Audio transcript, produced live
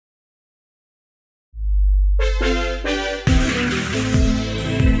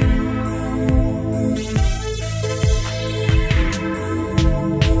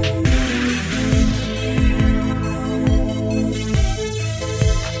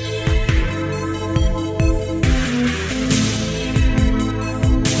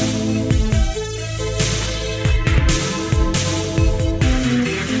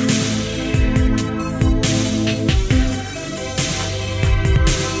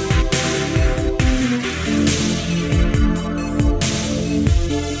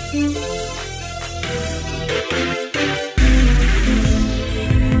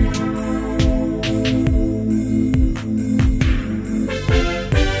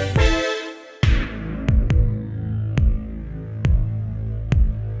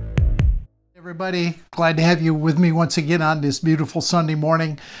everybody. Glad to have you with me once again on this beautiful Sunday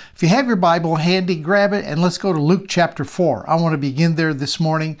morning. If you have your Bible handy, grab it and let's go to Luke chapter 4. I want to begin there this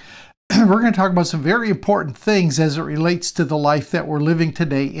morning. We're going to talk about some very important things as it relates to the life that we're living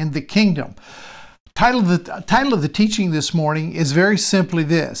today in the kingdom. Title of the teaching this morning is very simply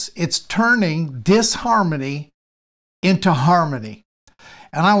this. It's turning disharmony into harmony.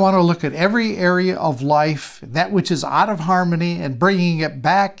 And I want to look at every area of life, that which is out of harmony, and bringing it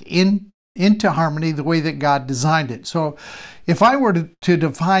back into harmony the way that God designed it. So if I were to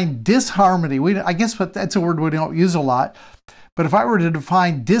define disharmony, I guess that's a word we don't use a lot, but if I were to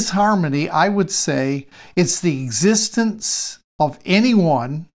define disharmony, I would say it's the existence of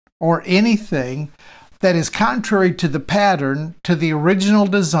anyone or anything that is contrary to the pattern, to the original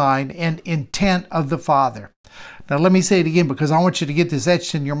design and intent of the Father. Now, let me say it again because I want you to get this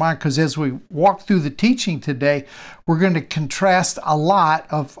etched in your mind, because as we walk through the teaching today, we're going to contrast a lot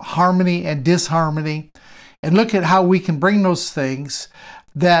of harmony and disharmony and look at how we can bring those things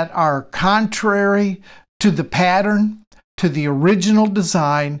that are contrary to the pattern, to the original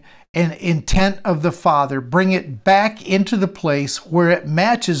design and intent of the Father, bring it back into the place where it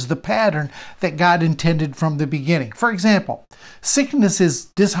matches the pattern that God intended from the beginning. For example, sickness is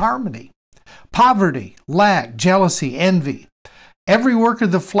disharmony. Poverty, lack, jealousy, envy. Every work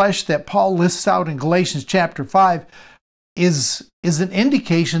of the flesh that Paul lists out in Galatians chapter 5 is an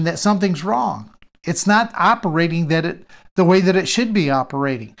indication that something's wrong. It's not operating the way that it should be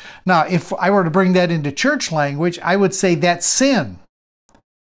operating. Now, if I were to bring that into church language, I would say that's sin.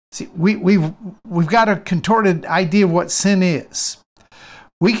 See, we've got a contorted idea of what sin is.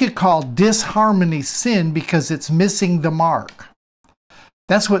 We could call disharmony sin because it's missing the mark.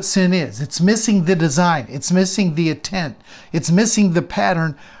 That's what sin is. It's missing the design. It's missing the intent. It's missing the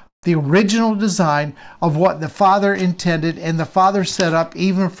pattern, the original design of what the Father intended and the Father set up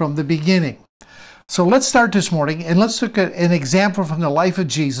even from the beginning. So let's start this morning and let's look at an example from the life of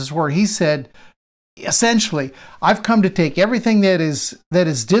Jesus where he said, essentially, I've come to take everything that is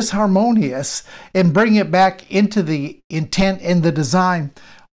disharmonious and bring it back into the intent and the design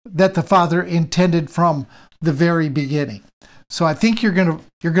that the Father intended from the very beginning. So I think you're going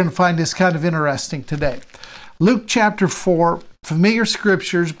to find this kind of interesting today. Luke chapter 4, familiar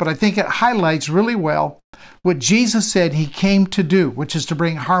scriptures, but I think it highlights really well what Jesus said he came to do, which is to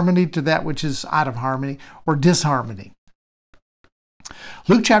bring harmony to that which is out of harmony or disharmony.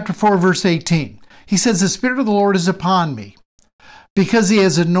 Luke chapter 4, verse 18. He says, "The Spirit of the Lord is upon me, because he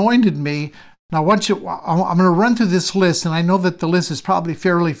has anointed me." Now, I'm going to run through this list, and I know that the list is probably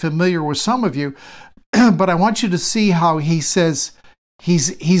fairly familiar with some of you, but I want you to see how he says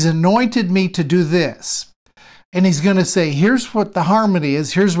he's anointed me to do this. And he's going to say, here's what the harmony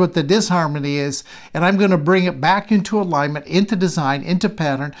is, here's what the disharmony is, and I'm going to bring it back into alignment, into design, into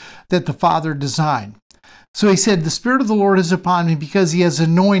pattern that the Father designed. So he said, the Spirit of the Lord is upon me because he has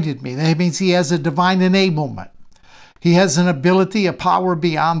anointed me. That means he has a divine enablement. He has an ability, a power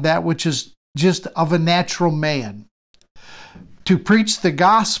beyond that which is just of a natural man, to preach the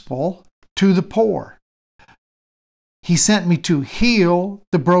gospel to the poor. He sent me to heal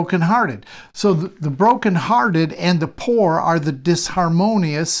the brokenhearted. So the brokenhearted and the poor are the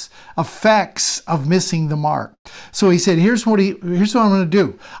disharmonious effects of missing the mark. So he said, here's what I'm going to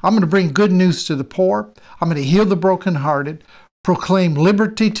do. I'm going to bring good news to the poor. I'm going to heal the brokenhearted, proclaim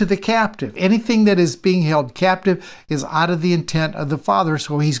liberty to the captive. Anything that is being held captive is out of the intent of the Father,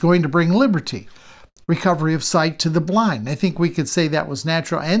 so he's going to bring liberty. Recovery of sight to the blind. I think we could say that was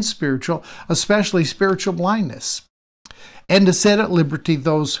natural and spiritual, especially spiritual blindness. And to set at liberty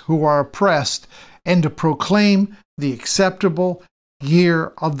those who are oppressed, and to proclaim the acceptable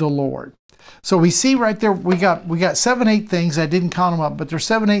year of the Lord. So we see right there, we got 7-8 things. I didn't count them up, but there's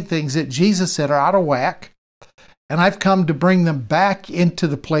 7-8 things that Jesus said are out of whack, and I've come to bring them back into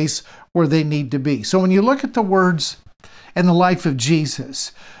the place where they need to be. So when you look at the words and the life of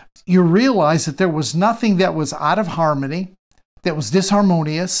Jesus, you realize that there was nothing that was out of harmony, that was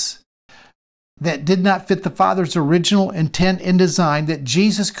disharmonious, that did not fit the Father's original intent and design, that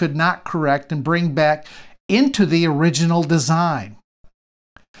Jesus could not correct and bring back into the original design.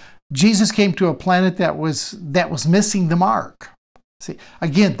 Jesus came to a planet that was missing the mark. See,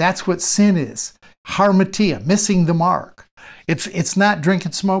 again, that's what sin is. Harmatia, missing the mark. It's not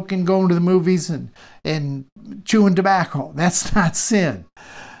drinking, smoking, going to the movies and chewing tobacco. That's not sin.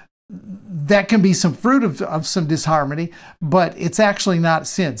 That can be some fruit of some disharmony, but it's actually not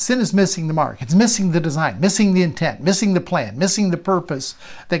sin. Sin is missing the mark. It's missing the design, missing the intent, missing the plan, missing the purpose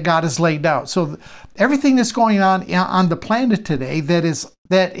that God has laid out. So everything that's going on the planet today that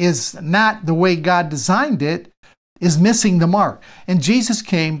is not the way God designed it is missing the mark. And Jesus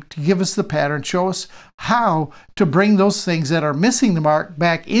came to give us the pattern, show us how to bring those things that are missing the mark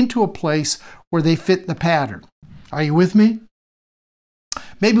back into a place where they fit the pattern. Are you with me?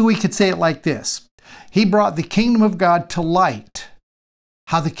 Maybe we could say it like this. He brought the kingdom of God to light,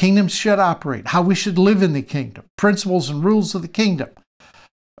 how the kingdom should operate, how we should live in the kingdom, principles and rules of the kingdom.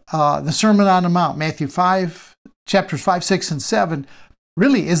 The Sermon on the Mount, Matthew 5, chapters 5, 6, and 7,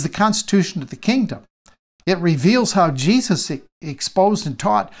 really is the constitution of the kingdom. It reveals how Jesus exposed and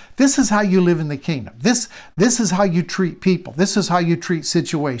taught, this is how you live in the kingdom. This is how you treat people. This is how you treat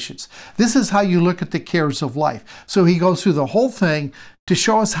situations. This is how you look at the cares of life. So he goes through the whole thing to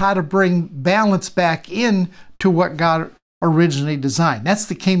show us how to bring balance back in to what God originally designed. That's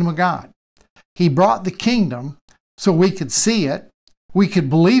the kingdom of God. He brought the kingdom so we could see it, we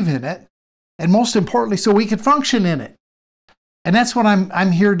could believe in it, and most importantly, so we could function in it. And that's what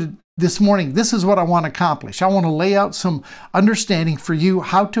I'm here to this morning. This is what I want to accomplish. I want to lay out some understanding for you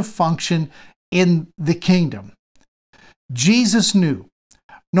how to function in the kingdom. Jesus knew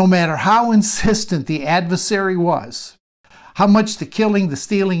no matter how insistent the adversary was, how much the killing, the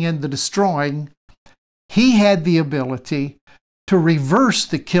stealing, and the destroying, he had the ability to reverse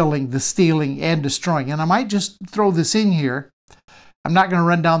the killing, the stealing, and destroying. And I might just throw this in here. I'm not going to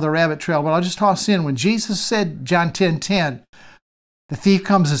run down the rabbit trail, but I'll just toss in when Jesus said, John 10:10, the thief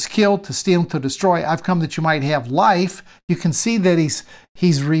comes to kill, to steal, to destroy. I've come that you might have life. You can see that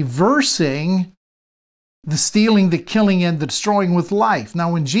he's reversing the stealing, the killing, and the destroying with life.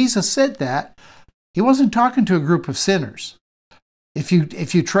 Now, when Jesus said that, he wasn't talking to a group of sinners. If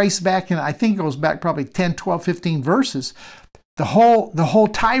you trace back, and I think it goes back probably 10, 12, 15 verses, the whole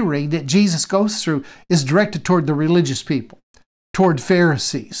tirade that Jesus goes through is directed toward the religious people, toward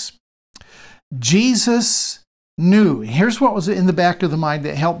Pharisees. Jesus knew. Here's what was in the back of the mind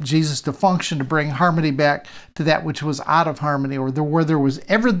that helped Jesus to function, to bring harmony back to that which was out of harmony, or where there was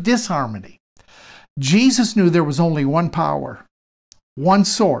ever disharmony. Jesus knew there was only one power, one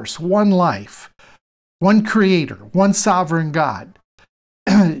source, one life, one creator, one sovereign God.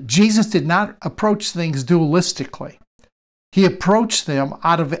 Jesus did not approach things dualistically. He approached them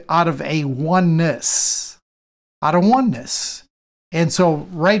out of a oneness, out of oneness. And so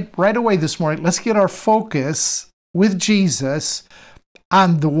right away this morning, let's get our focus with Jesus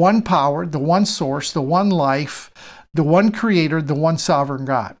on the one power, the one source, the one life, the one creator, the one sovereign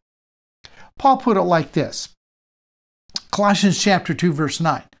God. Paul put it like this, Colossians chapter 2, verse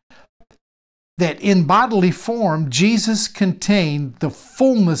 9, that in bodily form, Jesus contained the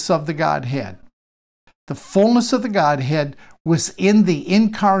fullness of the Godhead. The fullness of the Godhead was in the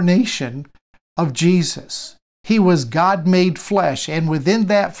incarnation of Jesus. He was God made flesh, and within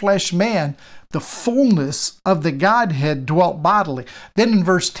that flesh man, the fullness of the Godhead dwelt bodily. Then in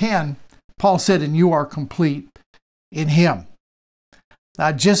verse 10, Paul said, and you are complete in him.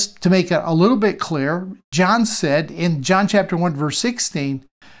 Now, just to make it a little bit clear, John said in John chapter 1, verse 16,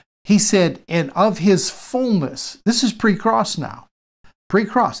 he said, and of his fullness, this is pre-cross now,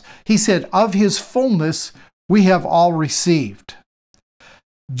 pre-cross. He said, of his fullness we have all received.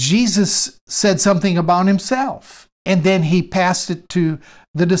 Jesus said something about himself, and then he passed it to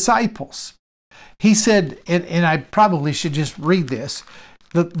the disciples. He said, and I probably should just read this,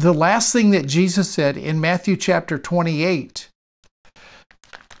 the last thing that Jesus said in Matthew chapter 28,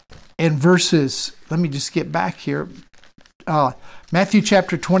 in verses, let me just get back here, Matthew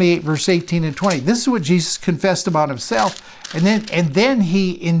chapter 28, verse 18 and 20. This is what Jesus confessed about himself, and then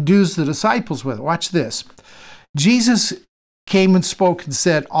he endues the disciples with it. Watch this. Jesus came and spoke and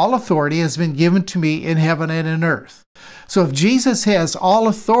said, all authority has been given to me in heaven and in earth. So if Jesus has all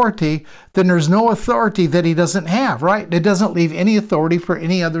authority, then there's no authority that he doesn't have, right? It doesn't leave any authority for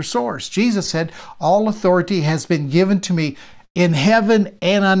any other source. Jesus said, all authority has been given to me in heaven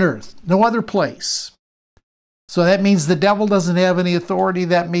and on earth, no other place. So that means the devil doesn't have any authority.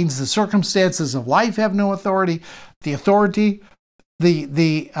 That means the circumstances of life have no authority. The authority, the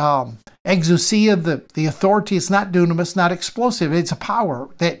exousia, the authority is not dunamis, not explosive. It's a power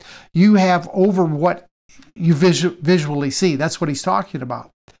that you have over what you visually see. That's what he's talking about.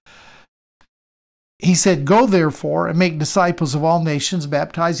 He said, go therefore and make disciples of all nations,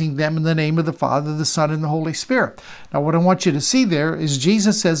 baptizing them in the name of the Father, the Son, and the Holy Spirit. Now what I want you to see there is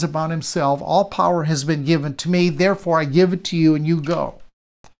Jesus says about himself, all power has been given to me, therefore I give it to you and you go.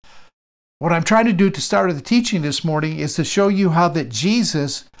 What I'm trying to do to start the teaching this morning is to show you how that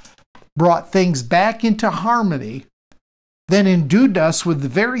Jesus brought things back into harmony, then endued us with the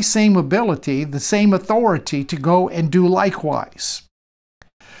very same ability, the same authority to go and do likewise.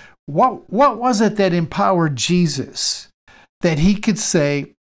 What was it that empowered Jesus that he could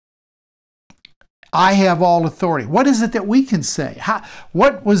say, I have all authority. What is it that we can say?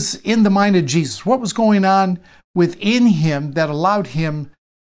 What was in the mind of Jesus? What was going on within him that allowed him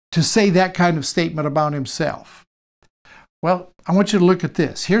to say that kind of statement about himself? Well, I want you to look at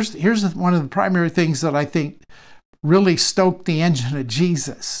this. Here's one of the primary things that I think really stoked the engine of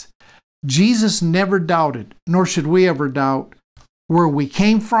Jesus. Jesus never doubted, nor should we ever doubt, where we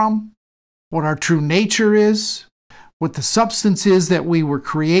came from, what our true nature is, what the substance is that we were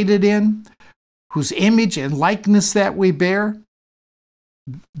created in, whose image and likeness that we bear.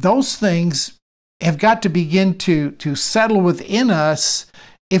 Those things have got to begin to settle within us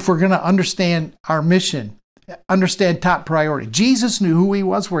if we're going to understand our mission, understand top priority. Jesus knew who he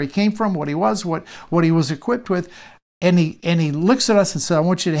was, where he came from, what he was, what he was equipped with, and he looks at us and says, I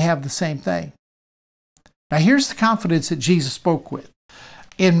want you to have the same thing. Now here's the confidence that Jesus spoke with.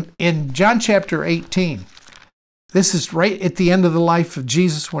 In John chapter 18, this is right at the end of the life of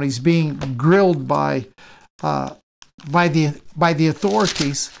Jesus when he's being grilled by the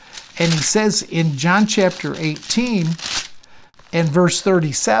authorities. And he says in John chapter 18 and verse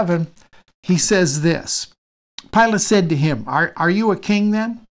 37, he says this. Pilate said to him, Are you a king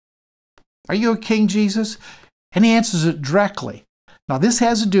then? Are you a king, Jesus? And he answers it directly. Now this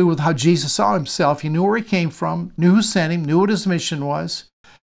has to do with how Jesus saw himself. He knew where he came from, knew who sent him, knew what his mission was,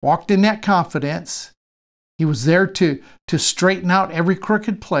 walked in that confidence. He was there to straighten out every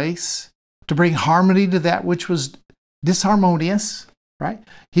crooked place, to bring harmony to that which was disharmonious, right?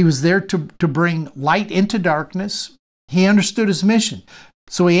 He was there to bring light into darkness. He understood his mission.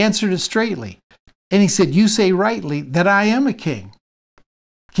 So he answered it straightly. And he said, you say rightly that I am a king.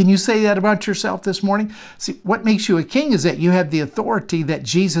 Can you say that about yourself this morning? See, what makes you a king is that you have the authority that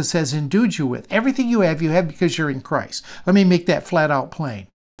Jesus has endued you with. Everything you have because you're in Christ. Let me make that flat out plain.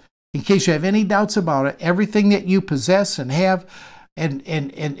 In case you have any doubts about it, everything that you possess and have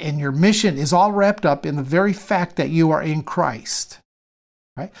and your mission is all wrapped up in the very fact that you are in Christ.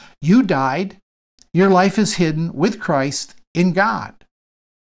 Right? You died. Your life is hidden with Christ in God.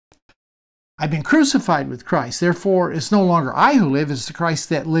 I've been crucified with Christ. Therefore, it's no longer I who live, it's the Christ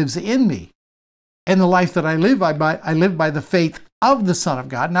that lives in me. And the life that I live, I live by the faith of the Son of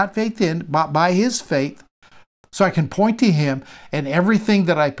God, not faith in, but by his faith. So I can point to him, and everything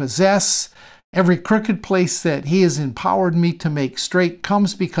that I possess, every crooked place that he has empowered me to make straight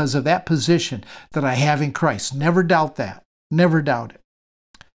comes because of that position that I have in Christ. Never doubt that. Never doubt it.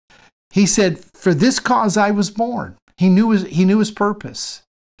 He said, for this cause I was born. He knew his purpose.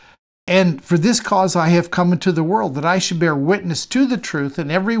 And for this cause I have come into the world, that I should bear witness to the truth,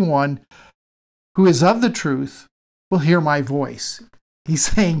 and everyone who is of the truth will hear my voice. He's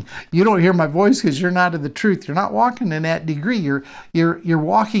saying, you don't hear my voice because you're not of the truth. You're not walking in that degree. You're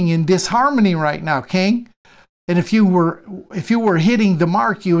walking in disharmony right now, King. And if you were hitting the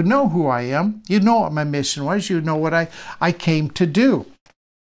mark, you would know who I am. You'd know what my mission was. You'd know what I came to do.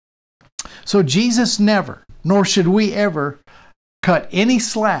 So Jesus never, nor should we ever, cut any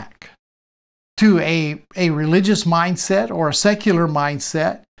slack to a religious mindset or a secular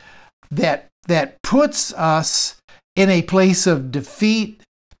mindset that puts us in a place of defeat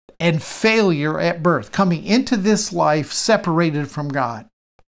and failure at birth, coming into this life separated from God.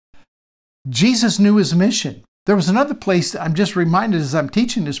 Jesus knew his mission. There was another place, I'm just reminded as I'm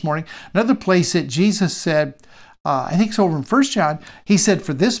teaching this morning, another place that Jesus said, I think it's over in 1 John, he said,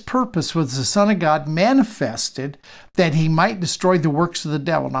 for this purpose was the Son of God manifested, that he might destroy the works of the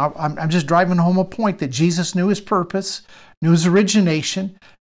devil. Now, I'm just driving home a point that Jesus knew his purpose, knew his origination.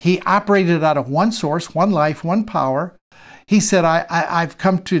 He operated out of one source, one life, one power. He said, I've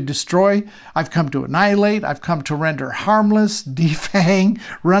come to destroy, I've come to annihilate, I've come to render harmless, defang,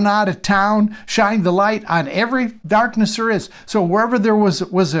 run out of town, shine the light on every darkness there is. So wherever there was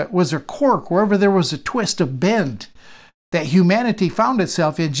a quirk, wherever there was a twist, a bend that humanity found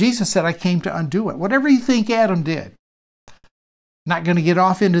itself in, Jesus said, I came to undo it. Whatever you think Adam did. Not going to get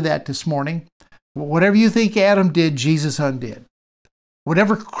off into that this morning. But whatever you think Adam did, Jesus undid.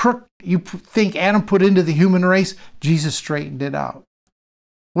 Whatever crook you think Adam put into the human race, Jesus straightened it out.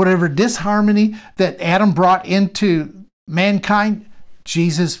 Whatever disharmony that Adam brought into mankind,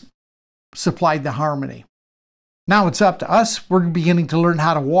 Jesus supplied the harmony. Now it's up to us. We're beginning to learn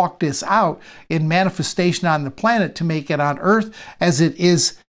how to walk this out in manifestation on the planet to make it on earth as it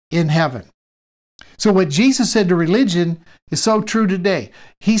is in heaven. So what Jesus said to religion is so true today.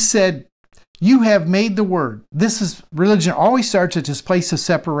 He said, you have made the word. Religion always starts at this place of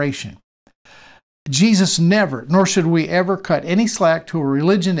separation. Jesus never, nor should we ever, cut any slack to a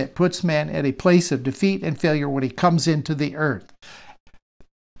religion that puts man at a place of defeat and failure when he comes into the earth.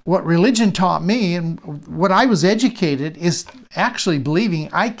 What religion taught me and what I was educated is actually believing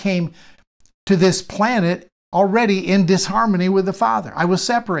I came to this planet already in disharmony with the Father. I was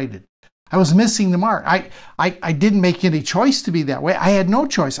separated. I was missing the mark. I didn't make any choice to be that way. I had no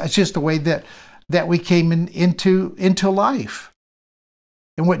choice. It's just the way that we came into life.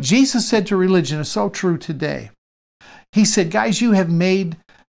 And what Jesus said to religion is so true today. He said, guys, you have made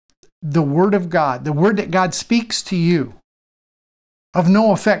the Word of God, the Word that God speaks to you, of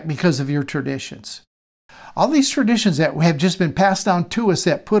no effect because of your traditions. All these traditions that have just been passed down to us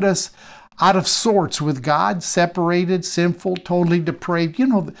that put us out of sorts with God, separated, sinful, totally depraved. You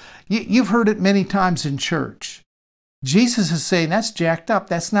know, you've heard it many times in church. Jesus is saying that's jacked up.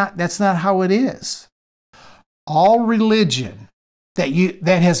 That's not how it is. All religion that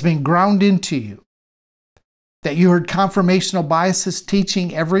has been ground into you, that you heard confirmational biases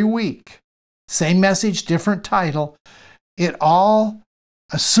teaching every week, same message, different title, it all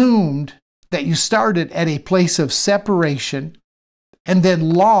assumed that you started at a place of separation, and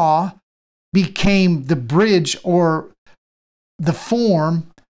then law became the bridge or the form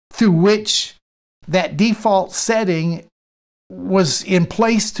through which that default setting was in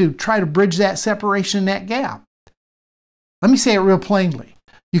place to try to bridge that separation, that gap. Let me say it real plainly.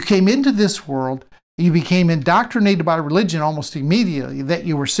 You came into this world, you became indoctrinated by religion almost immediately, that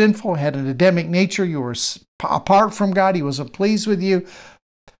you were sinful, had an Adamic nature, you were apart from God, He wasn't pleased with you.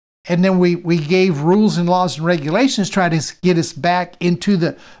 And then we gave rules and laws and regulations trying to get us back into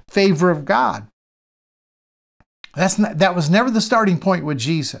the favor of God. That was never the starting point with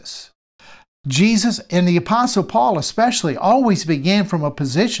Jesus. Jesus and the Apostle Paul especially always began from a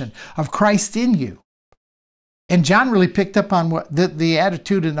position of Christ in you. And John really picked up on what the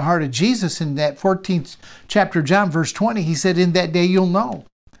attitude in the heart of Jesus in that 14th chapter of John, verse 20. He said, in that day you'll know.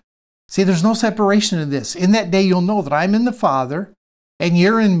 See, there's no separation in this. In that day you'll know that I'm in the Father, and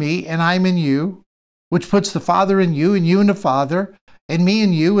you're in me, and I'm in you, which puts the Father in you, and you in the Father, and me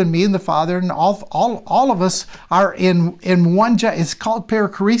in you, and me in the Father, and all of us are in one. It's called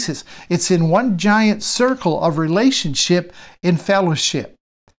perichoresis. It's in one giant circle of relationship in fellowship.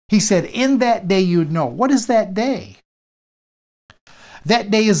 He said, in that day you'd know. What is that day?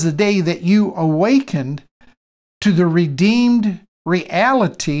 That day is the day that you awakened to the redeemed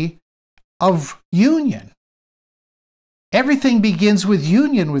reality of union. Everything begins with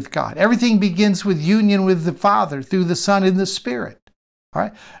union with God. Everything begins with union with the Father through the Son and the Spirit. All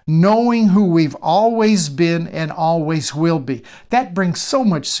right? Knowing who we've always been and always will be. That brings so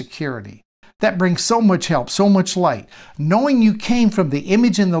much security. That brings so much help, so much light. Knowing you came from the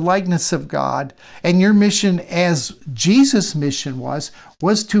image and the likeness of God, and your mission, as Jesus' mission was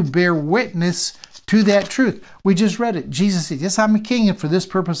to bear witness to that truth. We just read it. Jesus said, yes, I'm a king, and for this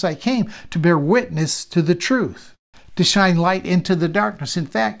purpose I came, to bear witness to the truth, to shine light into the darkness. In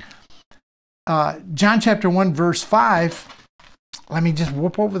fact, John chapter 1, verse 5, let me just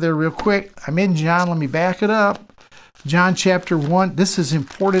whoop over there real quick. I'm in John, let me back it up. John chapter 1, this is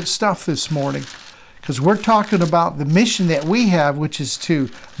important stuff this morning, because we're talking about the mission that we have, which is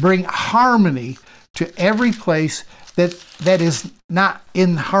to bring harmony to every place that is not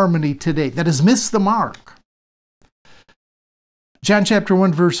in harmony today, that has missed the mark. John chapter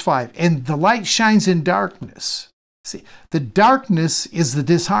 1, verse 5, and the light shines in darkness. See, the darkness is the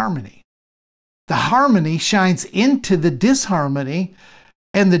disharmony. The harmony shines into the disharmony,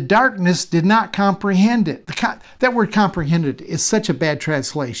 and the darkness did not comprehend it. That word comprehended is such a bad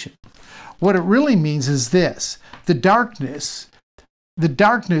translation. What it really means is this: the darkness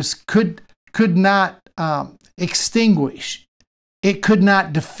could not extinguish. It could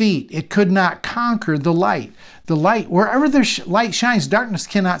not defeat. It could not conquer the light. The light, wherever the light shines, darkness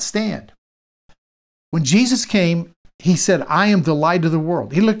cannot stand. When Jesus came, He said, I am the light of the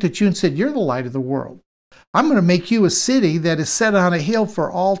world. He looked at you and said, you're the light of the world. I'm going to make you a city that is set on a hill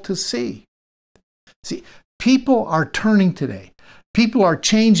for all to see. See, people are turning today. People are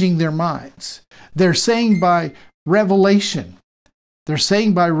changing their minds. They're saying by revelation, that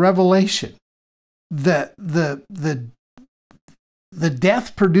the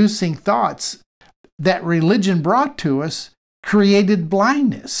death-producing thoughts that religion brought to us created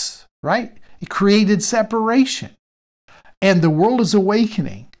blindness, right? It created separation. And the world is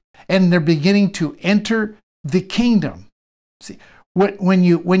awakening, and they're beginning to enter the kingdom. See, when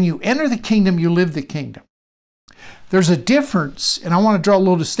you enter the kingdom, you live the kingdom. There's a difference, and I want to draw a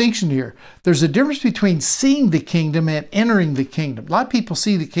little distinction here. There's a difference between seeing the kingdom and entering the kingdom. A lot of people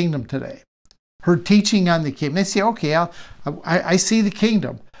see the kingdom today. Heard teaching on the kingdom. They say, okay, I see the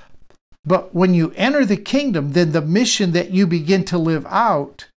kingdom. But when you enter the kingdom, then the mission that you begin to live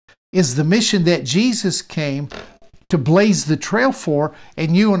out is the mission that Jesus came to blaze the trail for,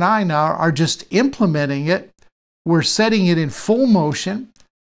 and you and I now are just implementing it. We're setting it in full motion.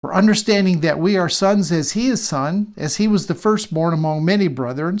 We're understanding that we are sons as he is son, as he was the firstborn among many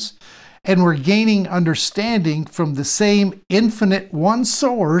brethren, and we're gaining understanding from the same infinite one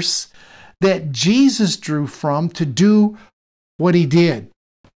source that Jesus drew from to do what he did.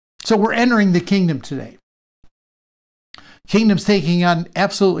 So we're entering the kingdom today. Kingdom's taking on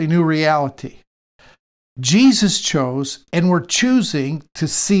absolutely new reality. Jesus chose, and we're choosing to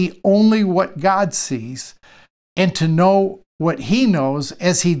see only what God sees and to know what he knows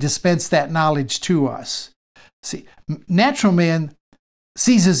as he dispensed that knowledge to us. See, natural man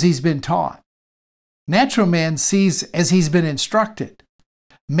sees as he's been taught. Natural man sees as he's been instructed.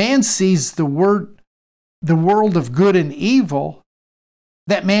 Man sees the world of good and evil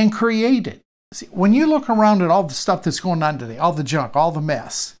that man created. See, when you look around at all the stuff that's going on today, all the junk, all the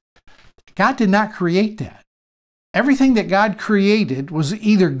mess, God did not create that. Everything that God created was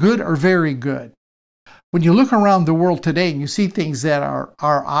either good or very good. When you look around the world today and you see things that are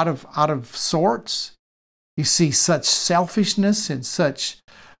out of sorts, you see such selfishness and such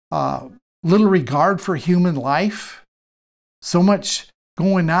little regard for human life, so much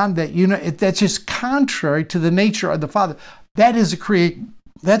going on that that's just contrary to the nature of the Father. That's a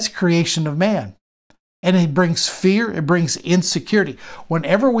creation of man. And it brings fear, it brings insecurity.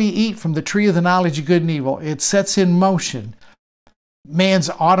 Whenever we eat from the tree of the knowledge of good and evil, it sets in motion man's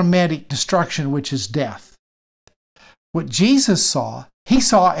automatic destruction, which is death. What Jesus saw, he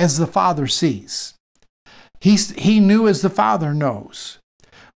saw as the Father sees. He knew as the Father knows,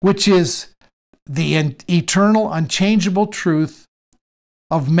 which is the eternal, unchangeable truth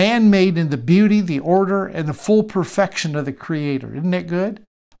of man made in the beauty, the order, and the full perfection of the Creator. Isn't that good?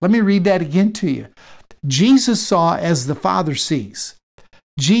 Let me read that again to you. Jesus saw as the Father sees.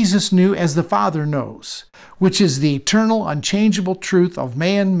 Jesus knew as the Father knows, which is the eternal, unchangeable truth of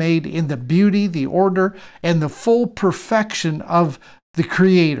man made in the beauty, the order, and the full perfection of the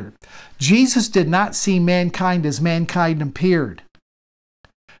Creator. Jesus did not see mankind as mankind appeared.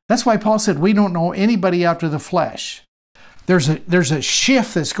 That's why Paul said we don't know anybody after the flesh. There's a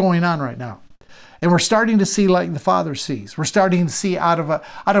shift that's going on right now. And we're starting to see like the Father sees. We're starting to see out of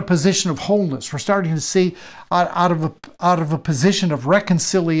a position of wholeness. We're starting to see out of a position of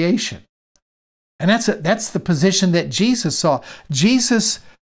reconciliation. And that's the position that Jesus saw. Jesus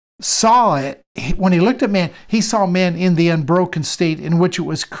saw it when he looked at man. He saw man in the unbroken state in which it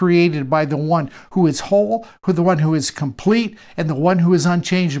was created by the one who is whole, the one who is complete, and the one who is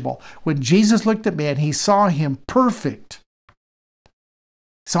unchangeable. When Jesus looked at man, he saw him perfect.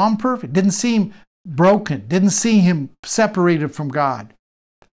 Saw him perfect. Didn't see him broken. Didn't see him separated from God.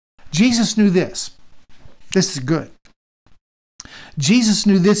 Jesus knew this. This is good. Jesus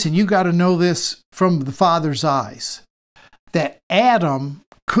knew this, and you got to know this from the Father's eyes, that Adam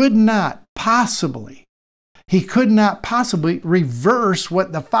could not possibly reverse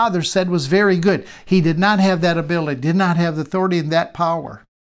what the Father said was very good. He did not have that ability, did not have the authority and that power.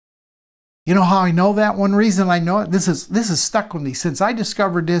 You know how I know that? One reason I know it, this is stuck with me. Since I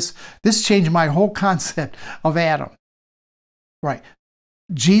discovered this changed my whole concept of Adam. Right.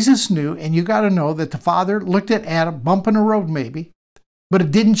 Jesus knew, and you got to know that the Father looked at Adam, bump in the road maybe, but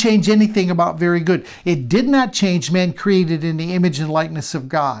it didn't change anything about very good. It did not change man created in the image and likeness of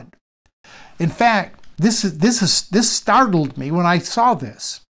God. In fact, this startled me when I saw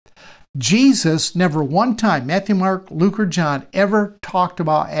this. Jesus never one time, Matthew, Mark, Luke, or John, ever talked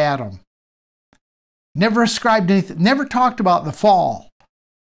about Adam. Never ascribed anything, never talked about the fall.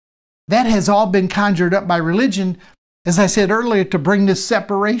 That has all been conjured up by religion, as I said earlier, to bring this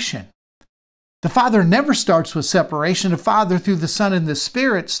separation. The Father never starts with separation. The Father, through the Son and the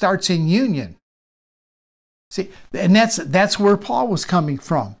Spirit, starts in union. See, and that's where Paul was coming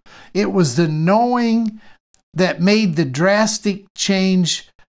from. It was the knowing that made the drastic change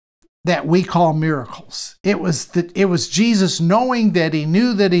that we call miracles. It was Jesus knowing that he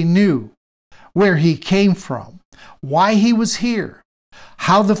knew where he came from, why he was here,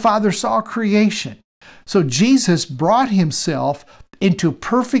 how the Father saw creation. So Jesus brought himself into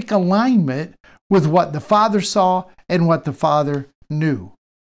perfect alignment with what the Father saw and what the Father knew.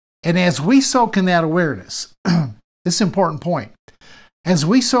 And as we soak in that awareness, this is an important point. As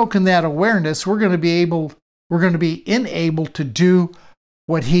we soak in that awareness, we're going to be enabled to do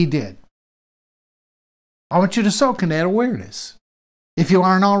what he did. I want you to soak in that awareness. If you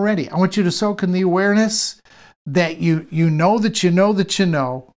aren't already, I want you to soak in the awareness that you know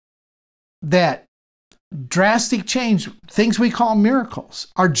that drastic change, things we call miracles,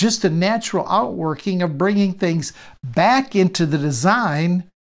 are just a natural outworking of bringing things back into the design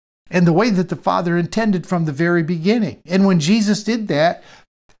and the way that the Father intended from the very beginning. And when Jesus did that,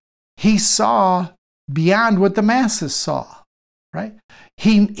 he saw beyond what the masses saw, right?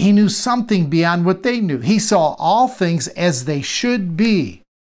 He knew something beyond what they knew. He saw all things as they should be.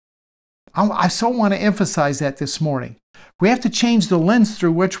 I so want to emphasize that this morning. We have to change the lens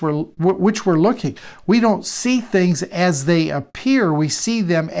through which we're looking. We don't see things as they appear. We see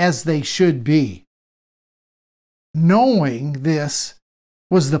them as they should be. Knowing this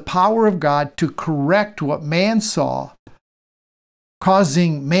was the power of God to correct what man saw,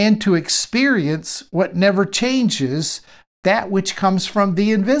 causing man to experience what never changes, that which comes from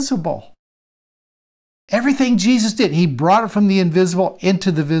the invisible. Everything Jesus did, he brought it from the invisible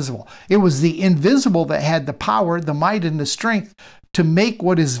into the visible. It was the invisible that had the power, the might, and the strength to make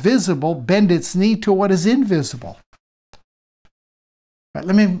what is visible bend its knee to what is invisible. All right,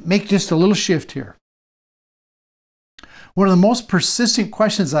 let me make just a little shift here. One of the most persistent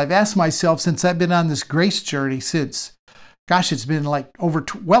questions I've asked myself since I've been on this grace journey since, gosh, it's been like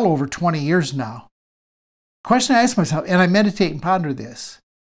well over 20 years now. Question I ask myself, and I meditate and ponder this.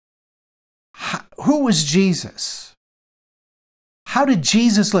 Who was Jesus? How did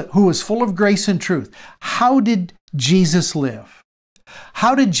Jesus live? Who was full of grace and truth? How did Jesus live?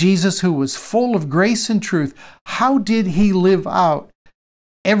 How did Jesus, who was full of grace and truth, how did he live out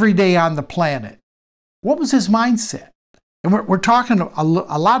every day on the planet? What was his mindset? And we're talking a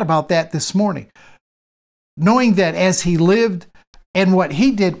lot about that this morning. Knowing that as he lived and what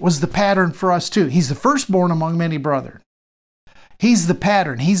he did was the pattern for us too. He's the firstborn among many brethren. He's the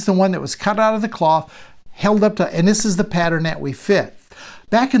pattern. He's the one that was cut out of the cloth, held up to, and this is the pattern that we fit.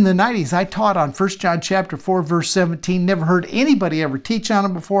 Back in the 90s, I taught on 1 John chapter 4, verse 17. Never heard anybody ever teach on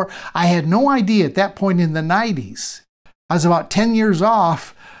it before. I had no idea at that point in the 90s. I was about 10 years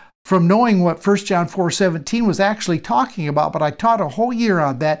off from knowing what 1 John 4:17 was actually talking about, but I taught a whole year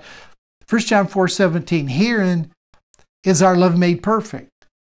on that. 1 John 4:17, herein is our love made perfect,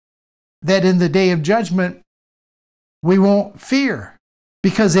 that in the day of judgment we won't fear,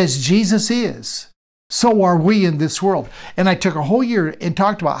 because as Jesus is, so are we in this world. And I took a whole year and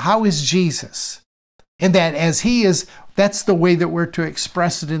talked about how is Jesus, and that as he is, that's the way that we're to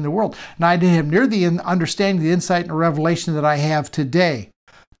express it in the world. Now, I didn't have near the understanding, the insight, and the revelation that I have today.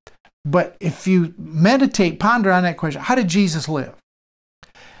 But if you meditate, ponder on that question, how did Jesus live?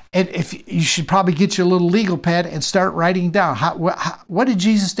 And if you should probably get your little legal pad and start writing down, what did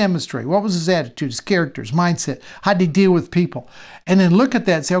Jesus demonstrate? What was his attitude, his character, his mindset? How did he deal with people? And then look at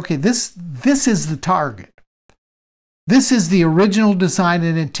that and say, okay, this is the target. This is the original design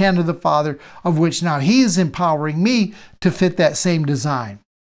and intent of the Father, of which now he is empowering me to fit that same design.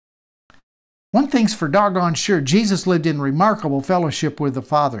 One thing's for doggone sure, Jesus lived in remarkable fellowship with the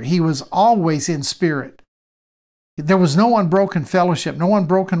Father. He was always in spirit. There was no unbroken fellowship, no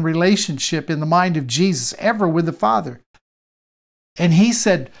unbroken relationship in the mind of Jesus ever with the Father. And he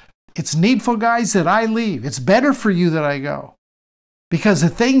said, it's needful, guys, that I leave. It's better for you that I go. Because the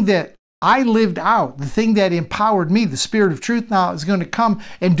thing that I lived out, the thing that empowered me, the Spirit of truth now is going to come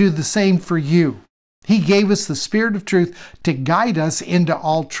and do the same for you. He gave us the Spirit of truth to guide us into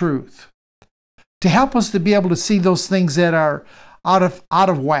all truth, to help us to be able to see those things that are out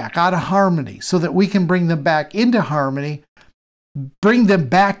of whack, out of harmony, so that we can bring them back into harmony, bring them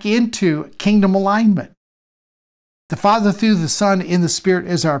back into kingdom alignment. The Father through the Son in the Spirit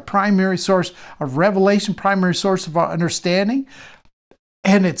is our primary source of revelation, primary source of our understanding.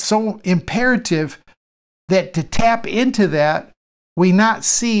 And it's so imperative that to tap into that, we not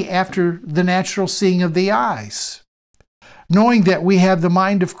see after the natural seeing of the eyes, knowing that we have the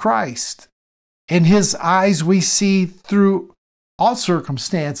mind of Christ. In his eyes, we see through all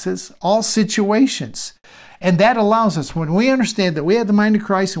circumstances, all situations. And that allows us, when we understand that we have the mind of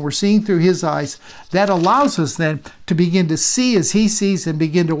Christ and we're seeing through his eyes, that allows us then to begin to see as he sees and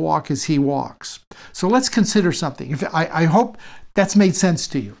begin to walk as he walks. So let's consider something. I hope that's made sense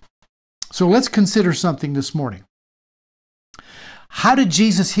to you. So let's consider something this morning. How did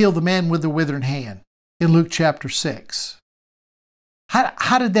Jesus heal the man with the withered hand in Luke chapter 6?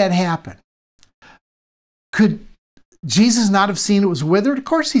 How did that happen? Could Jesus not have seen it was withered? Of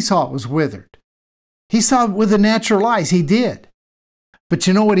course he saw it was withered. He saw it with the natural eyes. He did. But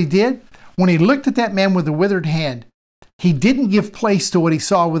you know what he did? When he looked at that man with the withered hand, he didn't give place to what he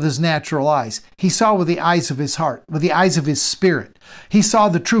saw with his natural eyes. He saw with the eyes of his heart, with the eyes of his spirit. He saw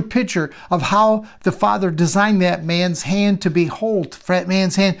the true picture of how the Father designed that man's hand to be whole, for that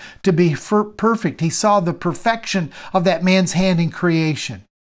man's hand to be perfect. He saw the perfection of that man's hand in creation.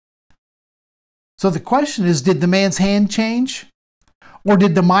 So the question is, did the man's hand change? Or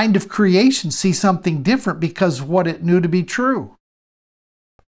did the mind of creation see something different because of what it knew to be true?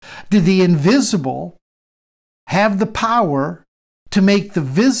 Did the invisible have the power to make the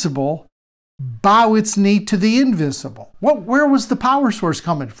visible bow its knee to the invisible. Where was the power source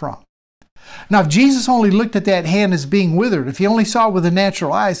coming from? Now, if Jesus only looked at that hand as being withered, if he only saw it with the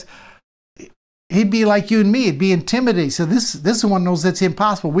natural eyes, he'd be like you and me. He'd be intimidated. So this one knows that's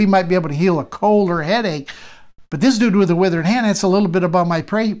impossible. We might be able to heal a cold or a headache, but this dude with a withered hand, that's a little bit above my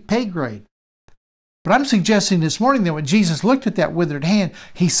pay grade. But I'm suggesting this morning that when Jesus looked at that withered hand,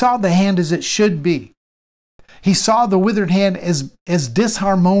 he saw the hand as it should be. He saw the withered hand as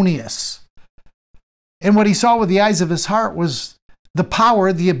disharmonious. And what he saw with the eyes of his heart was the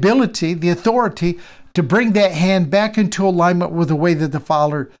power, the ability, the authority to bring that hand back into alignment with the way that the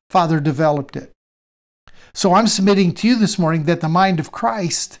Father developed it. So I'm submitting to you this morning that the mind of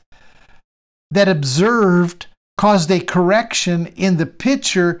Christ that observed caused a correction in the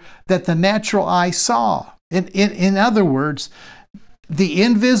picture that the natural eye saw. In other words, the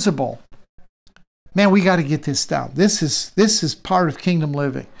invisible. Man, we got to get this down. This is part of kingdom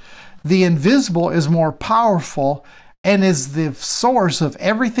living. The invisible is more powerful and is the source of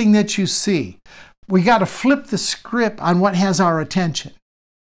everything that you see. We got to flip the script on what has our attention.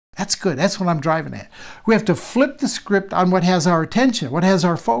 That's good. That's what I'm driving at. We have to flip the script on what has our attention, what has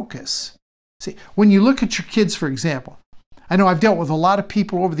our focus. See, when you look at your kids, for example, I know I've dealt with a lot of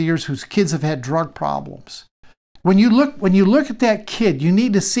people over the years whose kids have had drug problems. When you look at that kid, you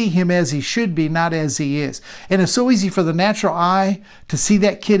need to see him as he should be, not as he is. And it's so easy for the natural eye to see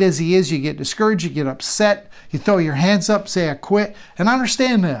that kid as he is. You get discouraged, you get upset, you throw your hands up, say, I quit. And I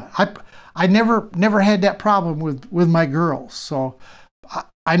understand that. I never had that problem with my girls. So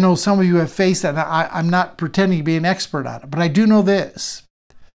I know some of you have faced that. I'm not pretending to be an expert on it, but I do know this,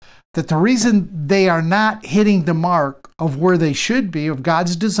 that the reason they are not hitting the mark of where they should be, of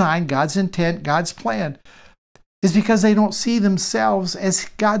God's design, God's intent, God's plan, is because they don't see themselves as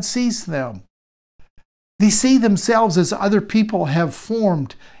God sees them. They see themselves as other people have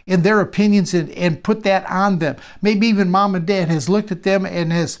formed in their opinions and put that on them. Maybe even mom and dad has looked at them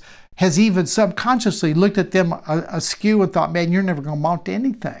and has even subconsciously looked at them askew and thought, man, you're never going to amount to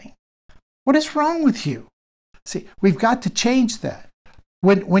anything. What is wrong with you? See, we've got to change that.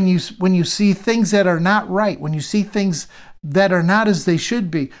 When you see things that are not right, when you see things that are not as they should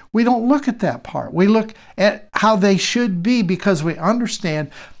be, we don't look at that part. We look at how they should be because we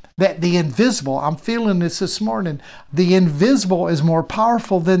understand that the invisible, I'm feeling this morning, the invisible is more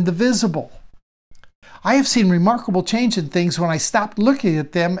powerful than the visible. I have seen remarkable change in things when I stopped looking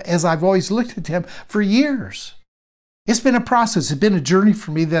at them as I've always looked at them for years. It's been a process. It's been a journey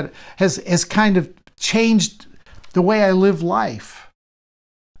for me that has kind of changed the way I live life.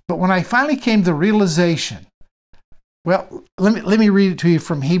 But when I finally came to the realization, well, let me read it to you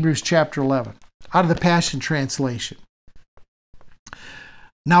from Hebrews chapter 11, out of the Passion Translation.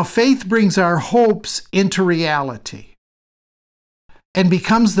 Now faith brings our hopes into reality and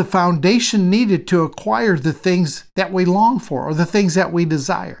becomes the foundation needed to acquire the things that we long for or the things that we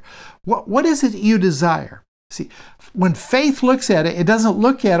desire. What is it you desire? See, when faith looks at it, it doesn't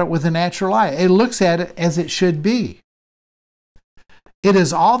look at it with a natural eye. It looks at it as it should be. It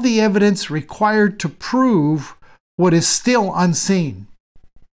is all the evidence required to prove what is still unseen.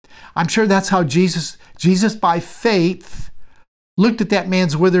 I'm sure that's how Jesus by faith looked at that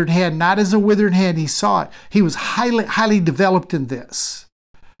man's withered hand, not as a withered hand, he saw it. He was highly developed in this.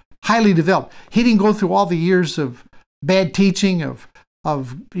 Highly developed. He didn't go through all the years of bad teaching,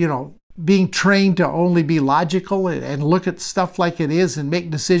 of being trained to only be logical and look at stuff like it is and make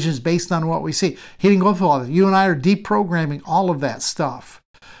decisions based on what we see. He didn't go through all that. You and I are deprogramming all of that stuff.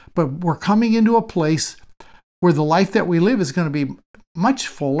 But we're coming into a place where the life that we live is going to be much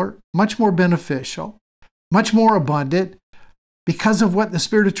fuller, much more beneficial, much more abundant because of what the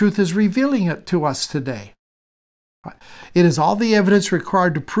Spirit of Truth is revealing it to us today. It is all the evidence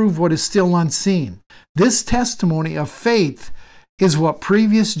required to prove what is still unseen. This testimony of faith is what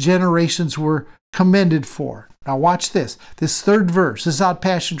previous generations were commended for. Now watch this. This third verse. This is out of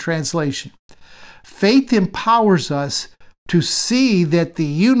Passion Translation. Faith empowers us to see that the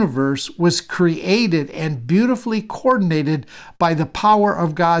universe was created and beautifully coordinated by the power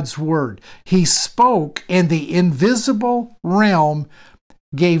of God's Word. He spoke, and the invisible realm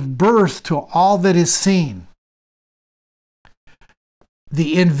gave birth to all that is seen.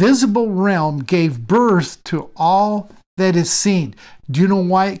 The invisible realm gave birth to all that is seen. Do you know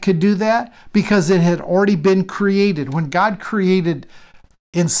why it could do that? Because it had already been created. When God created,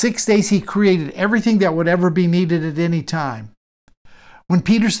 in 6 days, He created everything that would ever be needed at any time. When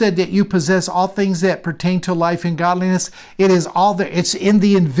Peter said that you possess all things that pertain to life and godliness, it is all there. It's in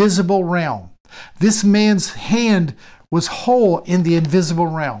the invisible realm. This man's hand was whole in the invisible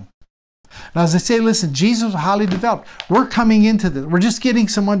realm. Now, as I say, listen, Jesus was highly developed. We're coming into this. We're just getting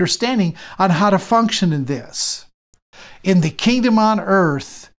some understanding on how to function in this. In the kingdom on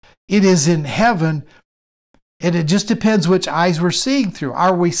earth, it is in heaven, and it just depends which eyes we're seeing through.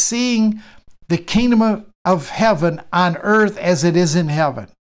 Are we seeing the kingdom of heaven on earth as it is in heaven?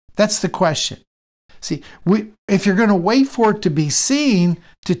 That's the question. See, if you're going to wait for it to be seen,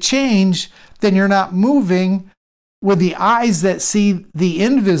 to change, then you're not moving with the eyes that see the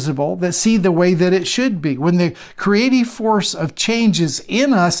invisible, that see the way that it should be. When the creative force of change is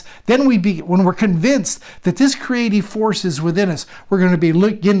in us, then when we're convinced that this creative force is within us, we're going to be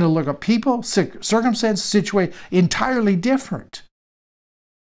beginning to look at people, circumstances, situations entirely different.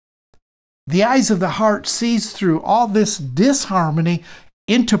 The eyes of the heart sees through all this disharmony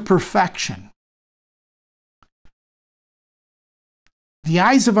into perfection. The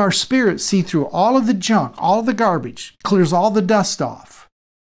eyes of our spirit see through all of the junk, all of the garbage, clears all the dust off,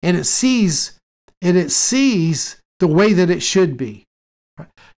 and it sees the way that it should be.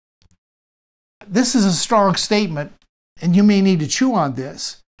 This is a strong statement, and you may need to chew on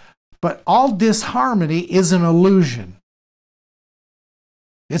this, but all disharmony is an illusion.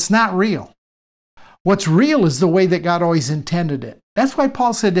 It's not real. What's real is the way that God always intended it. That's why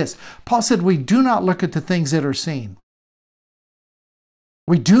Paul said this. Paul said, we do not look at the things that are seen.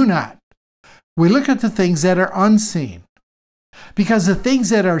 We do not. We look at the things that are unseen. Because the things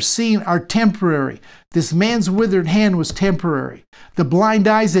that are seen are temporary. This man's withered hand was temporary. The blind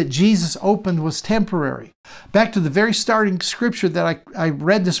eyes that Jesus opened was temporary. Back to the very starting scripture that I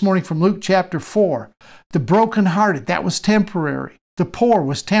read this morning from Luke chapter 4. The brokenhearted, that was temporary. The poor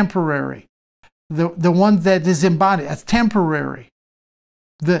was temporary. The one that is in bondage, that's temporary.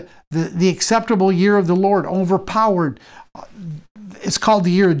 The acceptable year of the Lord overpowered. It's called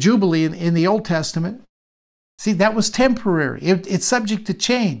the year of Jubilee in the Old Testament. See, that was temporary. It's subject to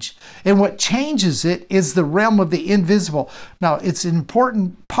change. And what changes it is the realm of the invisible. Now, it's an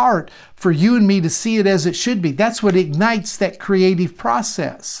important part for you and me to see it as it should be. That's what ignites that creative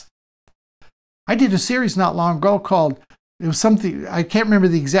process. I did a series not long ago called, it was something, I can't remember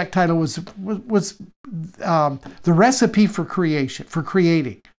the exact title, was the recipe for creation, for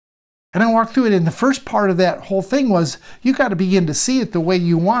creating. And I walked through it, and the first part of that whole thing was, you got to begin to see it the way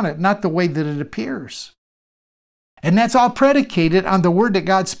you want it, not the way that it appears. And that's all predicated on the word that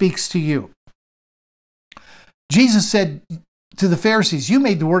God speaks to you. Jesus said to the Pharisees, you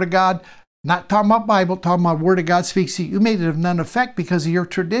made the word of God, not talking about Bible, talking about word of God speaks to you. You made it of none effect because of your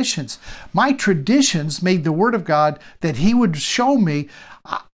traditions. My traditions made the word of God that he would show me.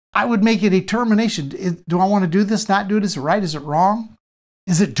 I would make a determination. Do I want to do this, not do it? Is it right? Is it wrong?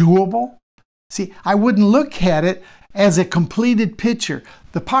 Is it doable? See, I wouldn't look at it as a completed picture.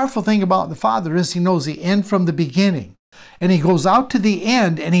 The powerful thing about the Father is he knows the end from the beginning. And he goes out to the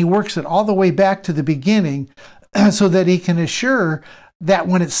end and he works it all the way back to the beginning so that he can assure that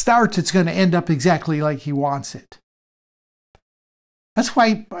when it starts, it's going to end up exactly like he wants it. That's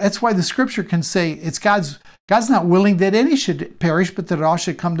why the scripture can say it's God's not willing that any should perish, but that all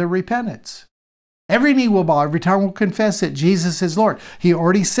should come to repentance. Every knee will bow, every tongue will confess that Jesus is Lord. He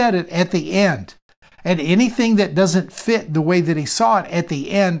already said it at the end. And anything that doesn't fit the way that he saw it at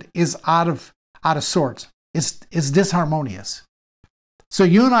the end is out of sorts. It's disharmonious. So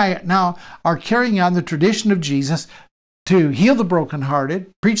you and I now are carrying on the tradition of Jesus to heal the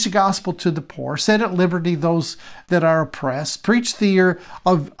brokenhearted, preach the gospel to the poor, set at liberty those that are oppressed, preach the year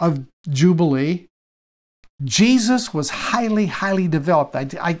of Jubilee. Jesus was highly, highly developed.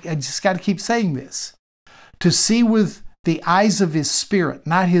 I just got to keep saying this. To see with the eyes of his spirit,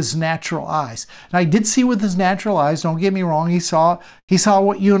 not his natural eyes. Now, he did see with his natural eyes, don't get me wrong, he saw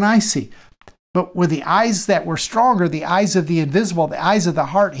what you and I see. But with the eyes that were stronger, the eyes of the invisible, the eyes of the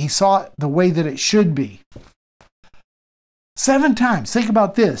heart, he saw it the way that it should be. 7 times, think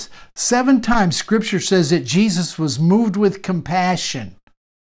about this. 7 times Scripture says that Jesus was moved with compassion.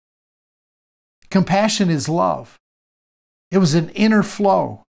 Compassion is love. It was an inner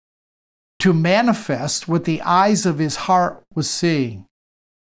flow to manifest what the eyes of his heart was seeing.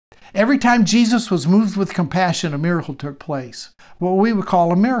 Every time Jesus was moved with compassion, a miracle took place. What we would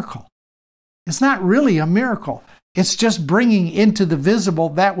call a miracle. It's not really a miracle. It's just bringing into the visible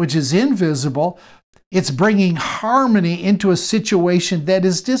that which is invisible. It's bringing harmony into a situation that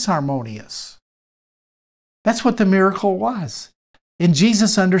is disharmonious. That's what the miracle was. And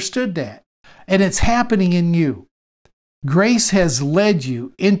Jesus understood that. And it's happening in you. Grace has led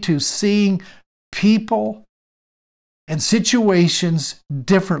you into seeing people and situations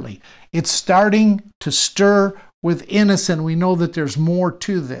differently. It's starting to stir within us, and we know that there's more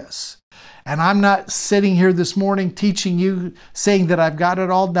to this. And I'm not sitting here this morning teaching you, saying that I've got it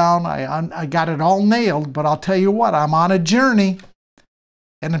all down, I got it all nailed, but I'll tell you what, I'm on a journey,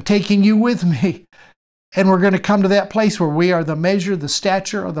 and I'm taking you with me. And we're going to come to that place where we are the measure, the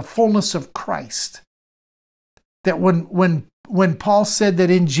stature, or the fullness of Christ. That when Paul said that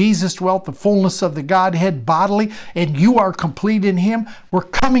in Jesus dwelt the fullness of the Godhead bodily, and you are complete in Him, we're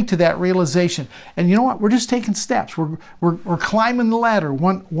coming to that realization. And you know what? We're just taking steps. We're climbing the ladder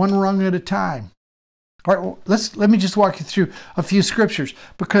one rung at a time. All right, well, let me just walk you through a few scriptures,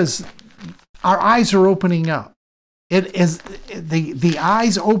 because our eyes are opening up. It is the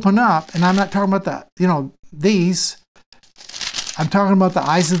eyes open up, and I'm not talking about these. I'm talking about the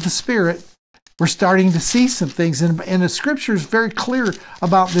eyes of the Spirit. We're starting to see some things, and the Scripture is very clear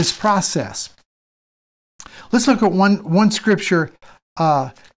about this process. Let's look at one Scripture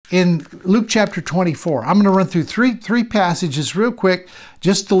in Luke chapter 24. I'm going to run through three passages real quick,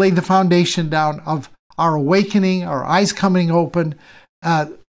 just to lay the foundation down of our awakening, our eyes coming open,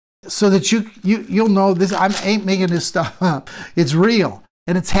 so that you'll know this. I ain't making this stuff up. It's real,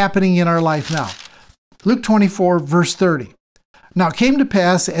 and it's happening in our life now. Luke 24, verse 30. Now it came to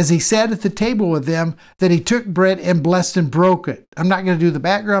pass, as he sat at the table with them, that he took bread and blessed and broke it. I'm not going to do the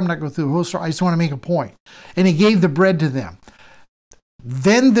background. I'm not going through the whole story. I just want to make a point. And he gave the bread to them.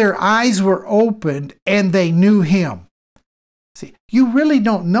 Then their eyes were opened, and they knew him. See, you really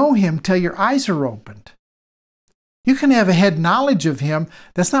don't know him till your eyes are opened. You can have a head knowledge of him.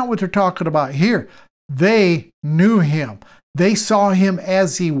 That's not what they're talking about here. They knew him. They saw him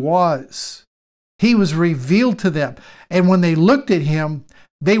as he was. He was revealed to them. And when they looked at him,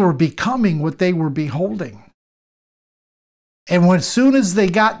 they were becoming what they were beholding. And as soon as they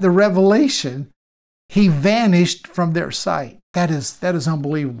got the revelation, he vanished from their sight. That is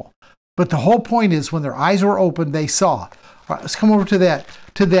unbelievable. But the whole point is, when their eyes were opened, they saw. All right, let's come over to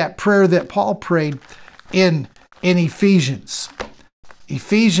that prayer that Paul prayed in Ephesians.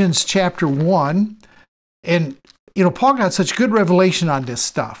 Ephesians chapter 1. And, Paul got such good revelation on this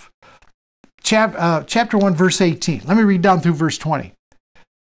stuff. Chapter 1, verse 18. Let me read down through verse 20.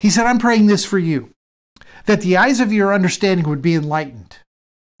 He said, I'm praying this for you, that the eyes of your understanding would be enlightened,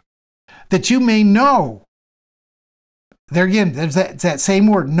 that you may know. There again, there's that same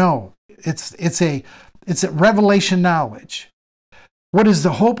word, know. It's a revelation knowledge. What is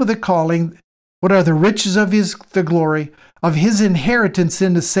the hope of the calling? What are the riches of the glory of his inheritance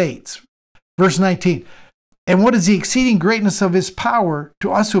in the saints? Verse 19. And what is the exceeding greatness of his power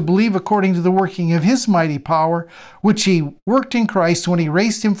to us who believe, according to the working of his mighty power, which he worked in Christ when he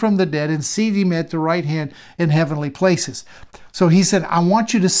raised him from the dead and seated him at the right hand in heavenly places. So he said, I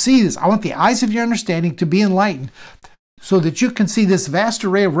want you to see this. I want the eyes of your understanding to be enlightened, so that you can see this vast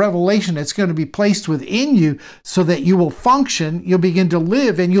array of revelation that's going to be placed within you, so that you will function, you'll begin to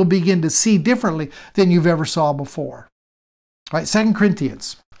live, and you'll begin to see differently than you've ever saw before. All right, 2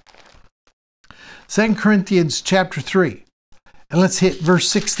 Corinthians. 2 Corinthians chapter 3. And let's hit verse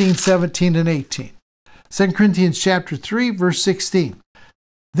 16, 17, and 18. 2 Corinthians chapter 3, verse 16.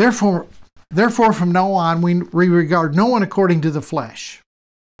 Therefore, from now on, we regard no one according to the flesh.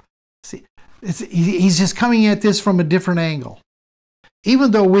 See, he's just coming at this from a different angle.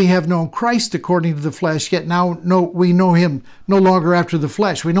 Even though we have known Christ according to the flesh, yet now we know him no longer after the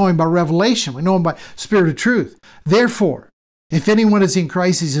flesh. We know him by revelation. We know him by Spirit of truth. Therefore, if anyone is in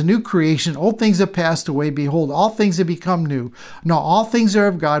Christ, he's a new creation. Old things have passed away. Behold, all things have become new. Now all things are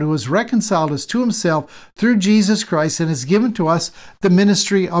of God, who has reconciled us to himself through Jesus Christ and has given to us the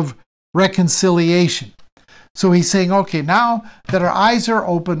ministry of reconciliation. So he's saying, okay, now that our eyes are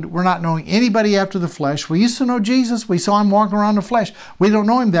opened, we're not knowing anybody after the flesh. We used to know Jesus. We saw him walking around the flesh. We don't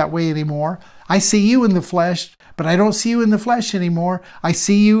know him that way anymore. I see you in the flesh, but I don't see you in the flesh anymore. I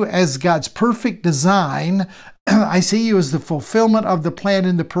see you as God's perfect design. I see you as the fulfillment of the plan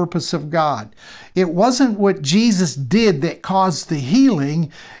and the purpose of God. It wasn't what Jesus did that caused the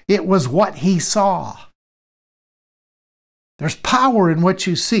healing. It was what he saw. There's power in what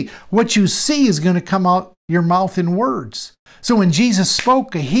you see. What you see is going to come out your mouth in words. So when Jesus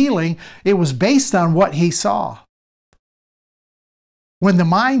spoke a healing, it was based on what he saw. When the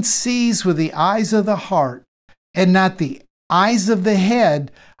mind sees with the eyes of the heart and not the eyes of the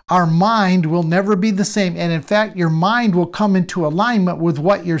head, our mind will never be the same. And in fact, your mind will come into alignment with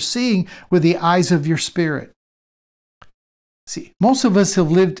what you're seeing with the eyes of your spirit. See, most of us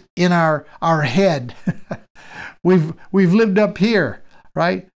have lived in our head. We've lived up here,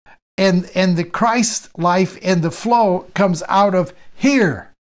 right? And the Christ life and the flow comes out of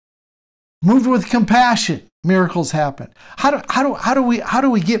here. Moved with compassion, miracles happen. How do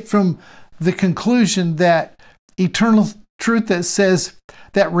we get from the conclusion that eternal truth that says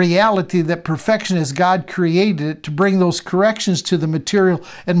that reality, that perfection as God created it, to bring those corrections to the material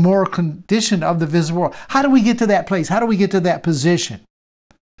and moral condition of the visible world. How do we get to that place? How do we get to that position?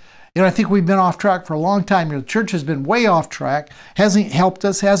 I think we've been off track for a long time. The church has been way off track, hasn't helped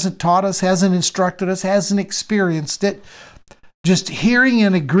us, hasn't taught us, hasn't instructed us, hasn't experienced it. Just hearing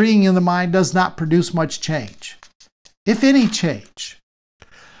and agreeing in the mind does not produce much change, if any change.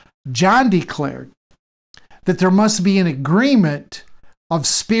 John declared that there must be an agreement of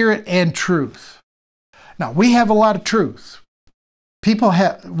spirit and truth. Now, we have a lot of truth.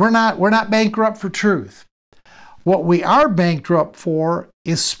 We're not bankrupt for truth. What we are bankrupt for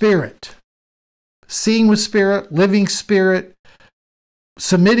is spirit. Seeing with spirit, living spirit,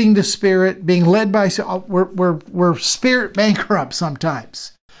 submitting to spirit, being led by spirit. We're spirit bankrupt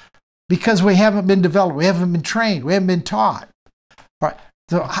sometimes because we haven't been developed, we haven't been trained, we haven't been taught. All right.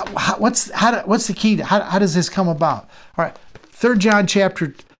 So what's the key to how does this come about? All right. 1 John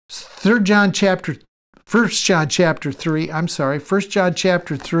chapter 3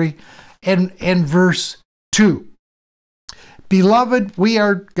 and verse 2. Beloved, we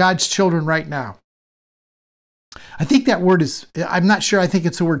are God's children right now. I think that word I'm not sure, I think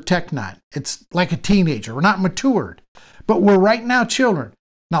it's the word teknon. It's like a teenager. We're not matured, but we're right now children.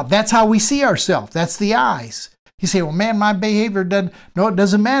 Now, that's how we see ourselves. That's the eyes. You say, well, man, my behavior doesn't. No, it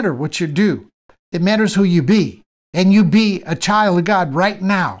doesn't matter what you do. It matters who you be. And you be a child of God right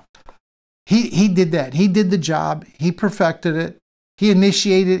now. He did that. He did the job. He perfected it. He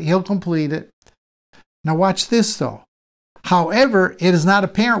initiated it. He'll complete it. Now watch this, though. However, it is not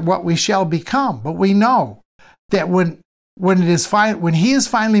apparent what we shall become, but we know that when he is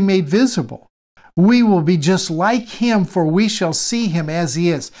finally made visible, we will be just like him, for we shall see him as he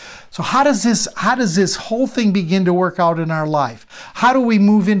is. So how does this whole thing begin to work out in our life? How do we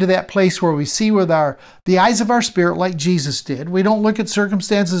move into that place where we see with the eyes of our spirit like Jesus did? We don't look at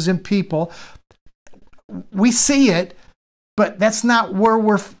circumstances and people. We see it, but that's not where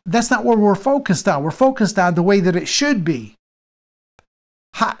we're focused on. We're focused on the way that it should be.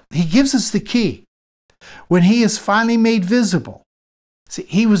 He gives us the key. When he is finally made visible. See,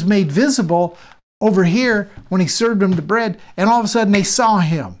 he was made visible over here when he served them the bread, and all of a sudden they saw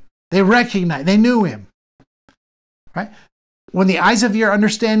him. They recognized, they knew him. Right? When the eyes of your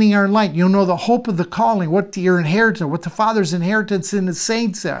understanding are enlightened, you'll know the hope of the calling, what your inheritance, what the Father's inheritance in the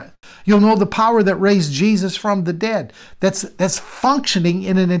saints are. You'll know the power that raised Jesus from the dead. That's functioning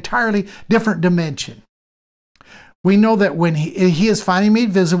in an entirely different dimension. We know that when he is finally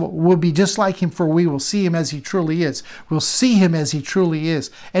made visible, we'll be just like him, for we will see him as he truly is. We'll see him as he truly is,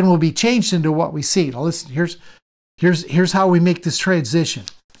 and we'll be changed into what we see. Now listen, here's how we make this transition.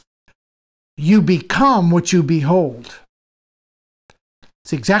 You become what you behold.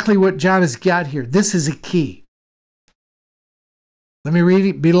 It's exactly what John has got here. This is a key. Let me read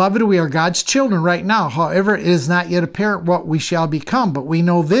it. Beloved, we are God's children right now. However, it is not yet apparent what we shall become, but we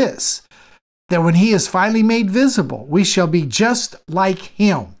know this, that when he is finally made visible, we shall be just like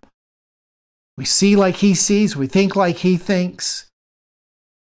him. We see like he sees, we think like he thinks,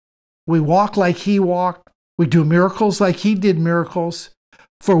 we walk like he walked, we do miracles like he did miracles,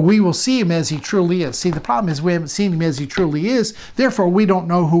 for we will see him as he truly is. See, the problem is we haven't seen him as he truly is, therefore we don't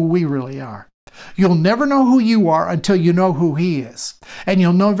know who we really are. You'll never know who you are until you know who he is, and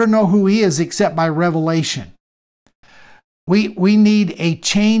you'll never know who he is except by revelation. We need a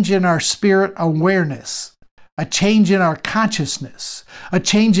change in our spirit awareness, a change in our consciousness, a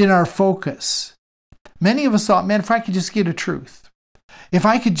change in our focus. Many of us thought, man, if I could just get a truth, if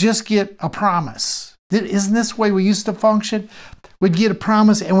I could just get a promise, isn't this the way we used to function? We'd get a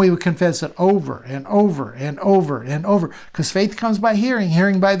promise and we would confess it over and over and over and over, because faith comes by hearing,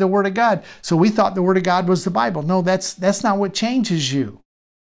 hearing by the Word of God. So we thought the Word of God was the Bible. No, that's not what changes you.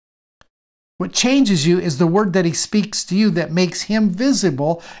 What changes you is the word that he speaks to you that makes him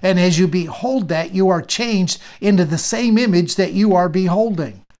visible, and as you behold that, you are changed into the same image that you are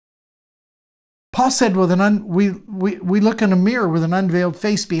beholding. Paul said, we look in a mirror with an unveiled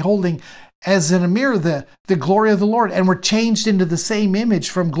face, beholding as in a mirror the glory of the Lord, and we're changed into the same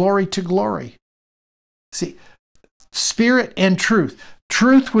image from glory to glory. See, spirit and truth.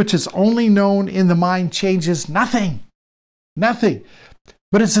 Truth which is only known in the mind changes nothing. Nothing.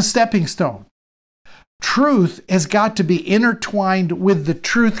 But it's a stepping stone. Truth has got to be intertwined with the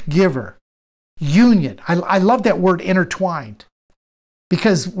truth giver. Union. I love that word, intertwined.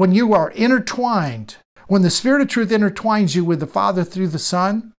 Because when you are intertwined, when the Spirit of truth intertwines you with the Father through the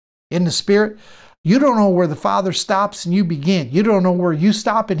Son, in the Spirit, you don't know where the Father stops and you begin. You don't know where you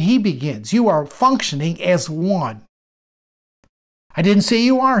stop and he begins. You are functioning as one. I didn't say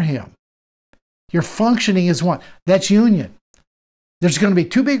you are him. You're functioning as one. That's union. There's going to be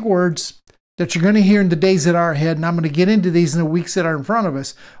two big words that you're going to hear in the days that are ahead, and I'm going to get into these in the weeks that are in front of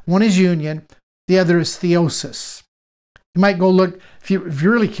us. One is union. The other is theosis. You might go look, if you're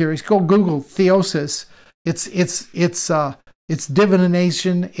really curious, go Google theosis. It's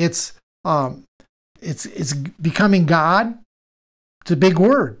divination. It's becoming God. It's a big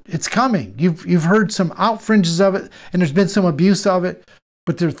word. It's coming. You've heard some outfringes of it, and there's been some abuse of it.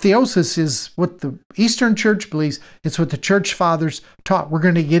 But the theosis is what the Eastern Church believes. It's what the church fathers taught. We're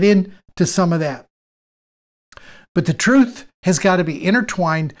going to get into some of that. But the truth has got to be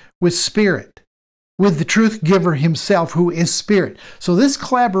intertwined with spirit, with the truth giver himself, who is spirit. So this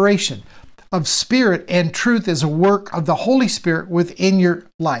collaboration of spirit and truth is a work of the Holy Spirit within your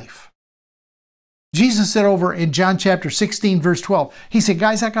life. Jesus said over in John chapter 16, verse 12, he said,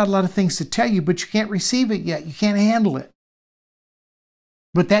 guys, I got a lot of things to tell you, but you can't receive it yet. You can't handle it.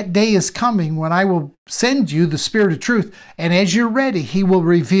 But that day is coming when I will send you the Spirit of truth, and as you're ready, he will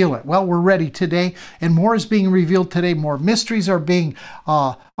reveal it. Well, we're ready today, and more is being revealed today. More mysteries are being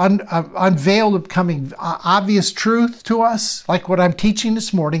unveiled, becoming obvious truth to us, like what I'm teaching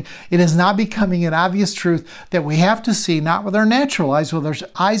this morning. It is now becoming an obvious truth that we have to see, not with our natural eyes, with our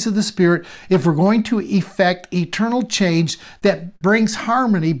eyes of the Spirit, if we're going to effect eternal change that brings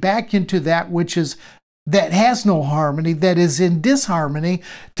harmony back into that which is that has no harmony, that is in disharmony,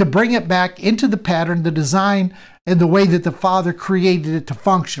 to bring it back into the pattern, the design, and the way that the Father created it to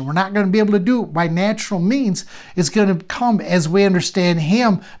function. We're not going to be able to do it by natural means. It's going to come as we understand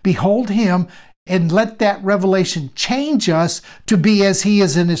him, behold him, and let that revelation change us to be as he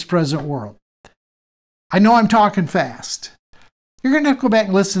is in this present world. I know I'm talking fast. You're going to have to go back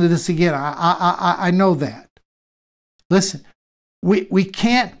and listen to this again. I know that. Listen, we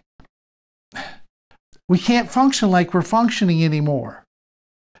can't function like we're functioning anymore.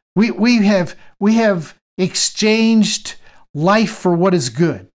 We have exchanged life for what is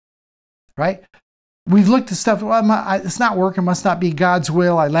good, right? We've looked at stuff, well, it's not working, must not be God's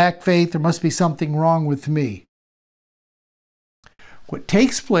will, I lack faith, there must be something wrong with me. What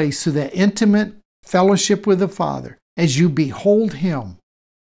takes place through that intimate fellowship with the Father, as you behold him,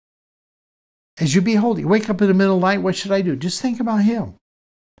 you wake up in the middle of the night, what should I do? Just think about him.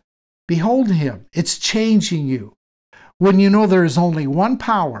 Behold him. It's changing you. When you know there is only one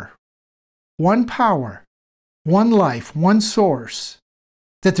power, one life, one source,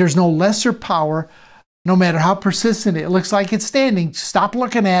 that there's no lesser power, no matter how persistent it looks like it's standing, stop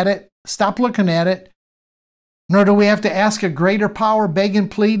looking at it. Stop looking at it. Nor do we have to ask a greater power, beg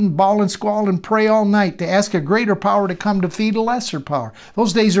and plead and bawl and squall and pray all night to ask a greater power to come defeat a lesser power.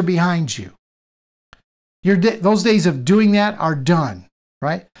 Those days are behind you. Those days of doing that are done,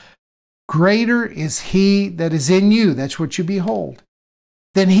 right? Greater is he that is in you, that's what you behold,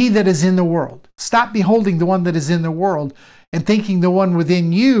 than he that is in the world. Stop beholding the one that is in the world and thinking the one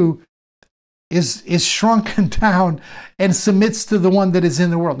within you is shrunken down and submits to the one that is in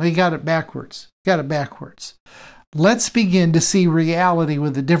the world. No, you got it backwards. Let's begin to see reality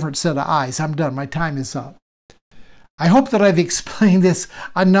with a different set of eyes. I'm done. My time is up. I hope that I've explained this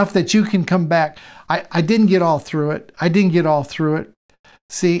enough that you can come back. I didn't get all through it.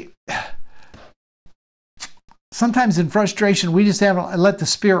 See, sometimes in frustration, we just haven't let the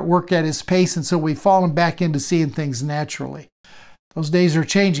Spirit work at his pace, and so we've fallen back into seeing things naturally. Those days are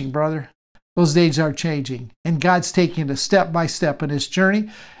changing, brother. Those days are changing. And God's taking us step by step in his journey.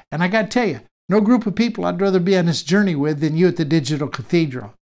 And I got to tell you, no group of people I'd rather be on this journey with than you at the Digital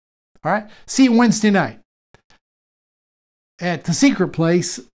Cathedral. All right? See you Wednesday night at the Secret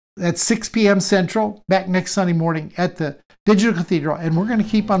Place at 6 p.m. Central. Back next Sunday morning at the Digital Cathedral. And we're going to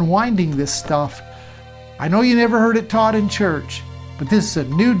keep unwinding this stuff. I know you never heard it taught in church, but this is a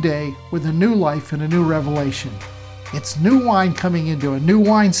new day with a new life and a new revelation. It's new wine coming into a new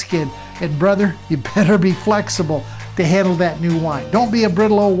wineskin. And brother, you better be flexible to handle that new wine. Don't be a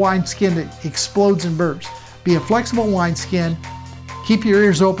brittle old wineskin that explodes and bursts. Be a flexible wineskin. Keep your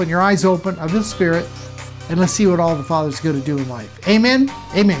ears open, your eyes open of the Spirit, and let's see what all the Father's going to do in life. Amen?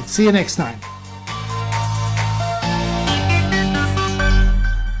 Amen. See you next time.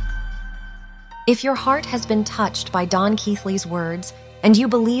 If your heart has been touched by Don Keathley's words, and you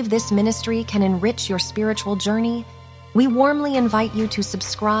believe this ministry can enrich your spiritual journey, we warmly invite you to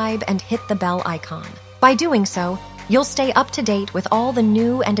subscribe and hit the bell icon. By doing so, you'll stay up to date with all the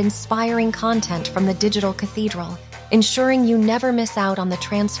new and inspiring content from the Digital Cathedral, ensuring you never miss out on the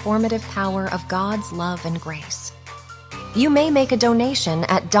transformative power of God's love and grace. You may make a donation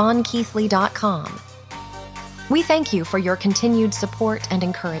at donkeathley.com. We thank you for your continued support and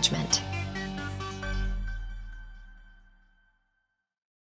encouragement.